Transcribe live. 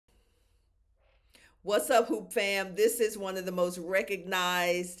What's up, Hoop fam? This is one of the most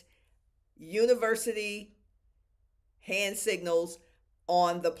recognized university hand signals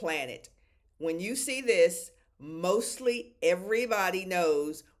on the planet. When you see this, mostly everybody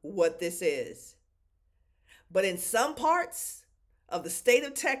knows what this is. But in some parts of the state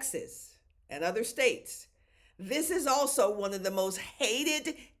of Texas and other states, this is also one of the most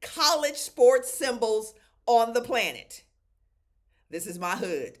hated college sports symbols on the planet. This is my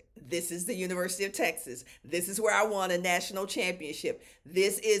hood. This is the University of Texas. This is where I won a national championship.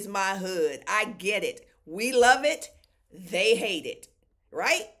 This is my hood. I get it. We love it. They hate it.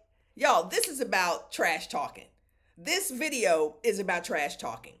 Right? Y'all, this is about trash talking. This video is about trash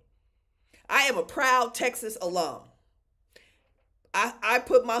talking. I am a proud Texas alum. I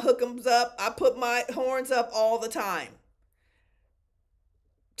put my hook'ems up. I put my horns up all the time.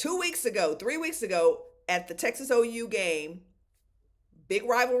 3 weeks ago, at the Texas OU game, big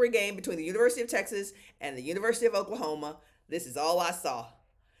rivalry game between the University of Texas and the University of Oklahoma, this is all I saw.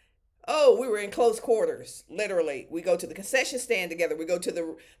 Oh, we were in close quarters, literally. We go to the concession stand together. We go to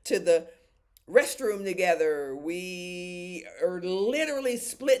the restroom together. We are literally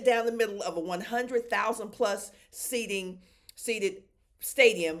split down the middle of a 100,000 plus seated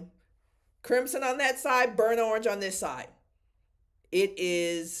stadium. Crimson on that side, burnt orange on this side. It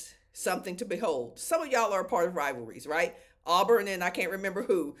is something to behold. Some of y'all are a part of rivalries, right? Auburn and I can't remember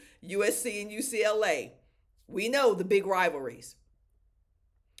who, USC and UCLA. We know the big rivalries.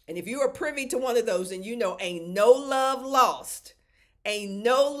 And if you are privy to one of those, then you know ain't no love lost. Ain't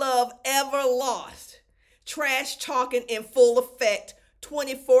no love ever lost. Trash talking in full effect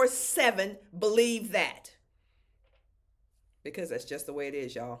 24/7. Believe that. Because that's just the way it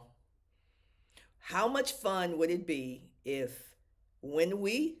is, y'all. How much fun would it be if when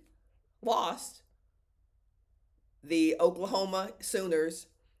we lost, the Oklahoma Sooners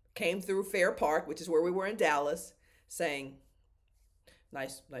came through Fair Park, which is where we were in Dallas, saying,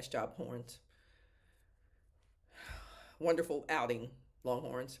 nice job, Horns. Wonderful outing,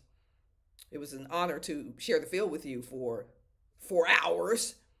 Longhorns. It was an honor to share the field with you for 4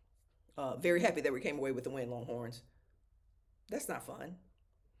 hours. Very happy that we came away with the win, Longhorns. That's not fun.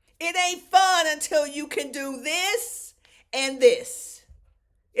 It ain't fun until you can do this and this.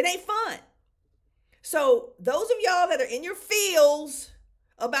 It ain't fun. So those of y'all that are in your fields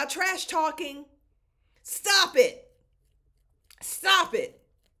about trash talking, stop it. Stop it.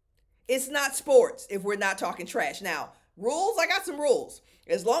 It's not sports if we're not talking trash. Now, rules, I got some rules.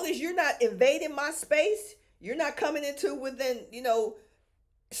 As long as you're not invading my space, you're not coming into within,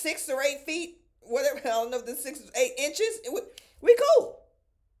 6 or 8 feet, whatever, I don't know if the 6 or 8 inches, we cool.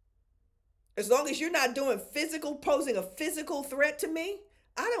 As long as you're not posing a physical threat to me,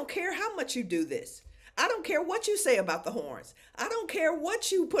 I don't care how much you do this. I don't care what you say about the Horns. I don't care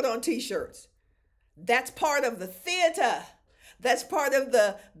what you put on t-shirts. That's part of the theater. That's part of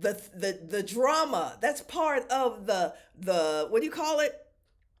the drama. That's part of the what do you call it?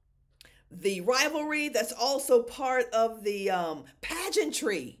 The rivalry. That's also part of the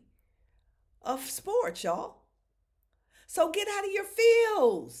pageantry of sports, y'all. So get out of your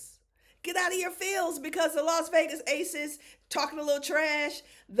fields. Get out of your fields because the Las Vegas Aces talking a little trash.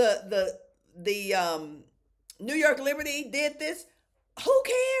 The New York Liberty did this. Who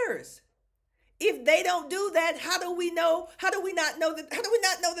cares? If they don't do that, how do we not know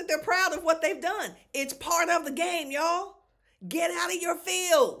that they're proud of what they've done? It's part of the game, y'all. Get out of your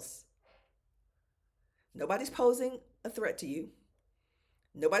fields. Nobody's posing a threat to you.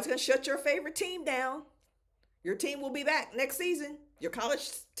 Nobody's going to shut your favorite team down. Your team will be back next season. Your college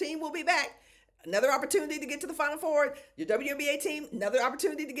team will be back. Another opportunity to get to the Final Four. Your WNBA team, another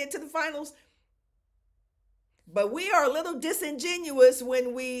opportunity to get to the finals. But we are a little disingenuous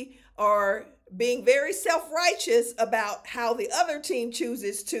when we are being very self-righteous about how the other team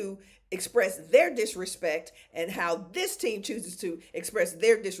chooses to express their disrespect and how this team chooses to express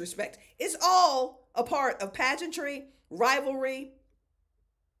their disrespect. It's all a part of pageantry, rivalry,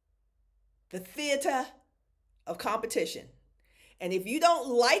 the theater of competition. And if you don't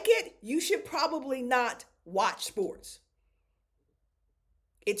like it, you should probably not watch sports.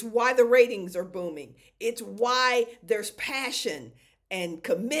 It's why the ratings are booming. It's why there's passion and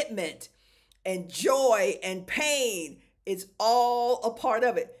commitment and joy and pain. It's all a part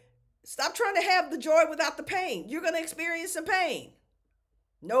of it. Stop trying to have the joy without the pain. You're going to experience some pain.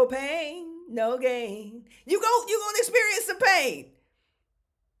 No pain, no gain. You're going to experience some pain.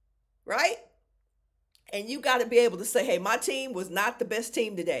 Right? And you got to be able to say, hey, my team was not the best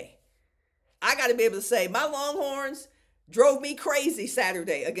team today. I got to be able to say, my Longhorns drove me crazy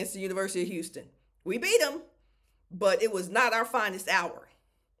Saturday against the University of Houston. We beat them, but it was not our finest hour.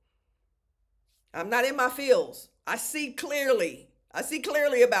 I'm not in my feels. I see clearly. I see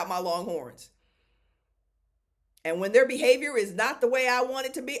clearly about my Longhorns. And when their behavior is not the way I want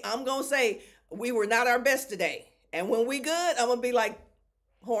it to be, I'm going to say we were not our best today. And when we good, I'm going to be like,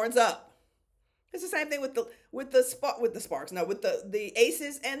 horns up. It's the same thing with the Sparks. No, with the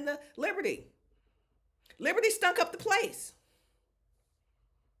Aces and the Liberty. Liberty stunk up the place.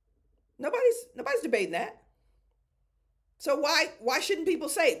 Nobody's debating that. So why shouldn't people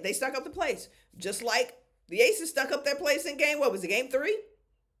say they stunk up the place? Just like the Aces stunk up their place in game 3?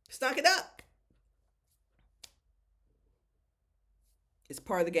 Stunk it up. It's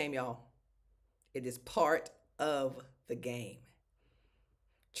part of the game, y'all. It is part of the game.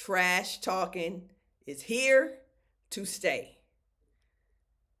 Trash talking is here to stay.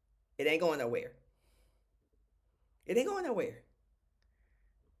 It ain't going nowhere. It ain't going nowhere.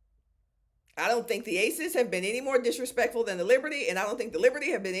 I don't think the Aces have been any more disrespectful than the Liberty, and I don't think the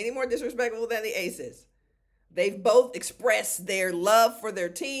Liberty have been any more disrespectful than the Aces. They've both expressed their love for their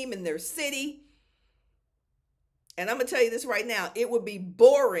team and their city. And I'm going to tell you this right now. It would be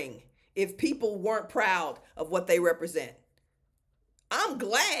boring if people weren't proud of what they represent. I'm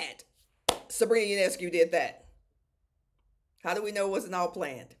glad Sabrina Ionescu did that. How do we know it wasn't all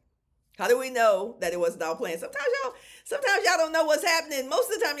planned? How do we know that it wasn't all planned? Sometimes y'all don't know what's happening.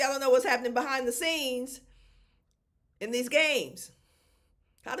 Most of the time, y'all don't know what's happening behind the scenes in these games.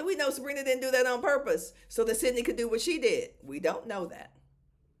 How do we know Sabrina didn't do that on purpose so that Sydney could do what she did? We don't know that.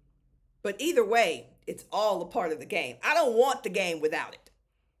 But either way, it's all a part of the game. I don't want the game without it.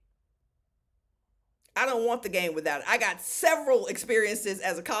 I don't want the game without it. I got several experiences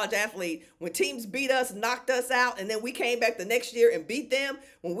as a college athlete when teams beat us, knocked us out, and then we came back the next year and beat them.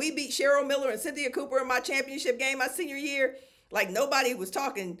 When we beat Cheryl Miller and Cynthia Cooper in my championship game my senior year, like nobody was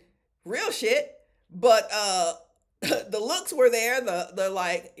talking real shit, but the looks were there. The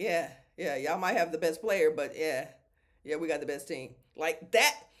like, yeah, y'all might have the best player, but yeah, we got the best team. Like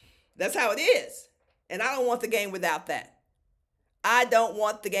that's how it is. And I don't want the game without that. I don't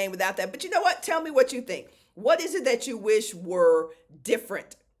want the game without that. But you know what? Tell me what you think. What is it that you wish were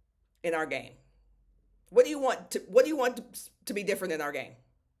different in our game? What do you want to be different in our game?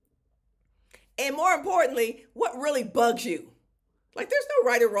 And more importantly, what really bugs you? Like, there's no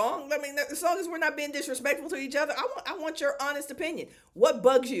right or wrong. I mean, as long as we're not being disrespectful to each other, I want your honest opinion. What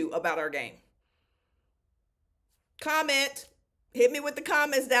bugs you about our game? Comment. Hit me with the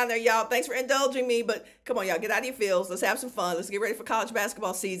comments down there, y'all. Thanks for indulging me, but come on, y'all, get out of your feels. Let's have some fun. Let's get ready for college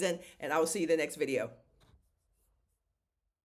basketball season, and I will see you in the next video.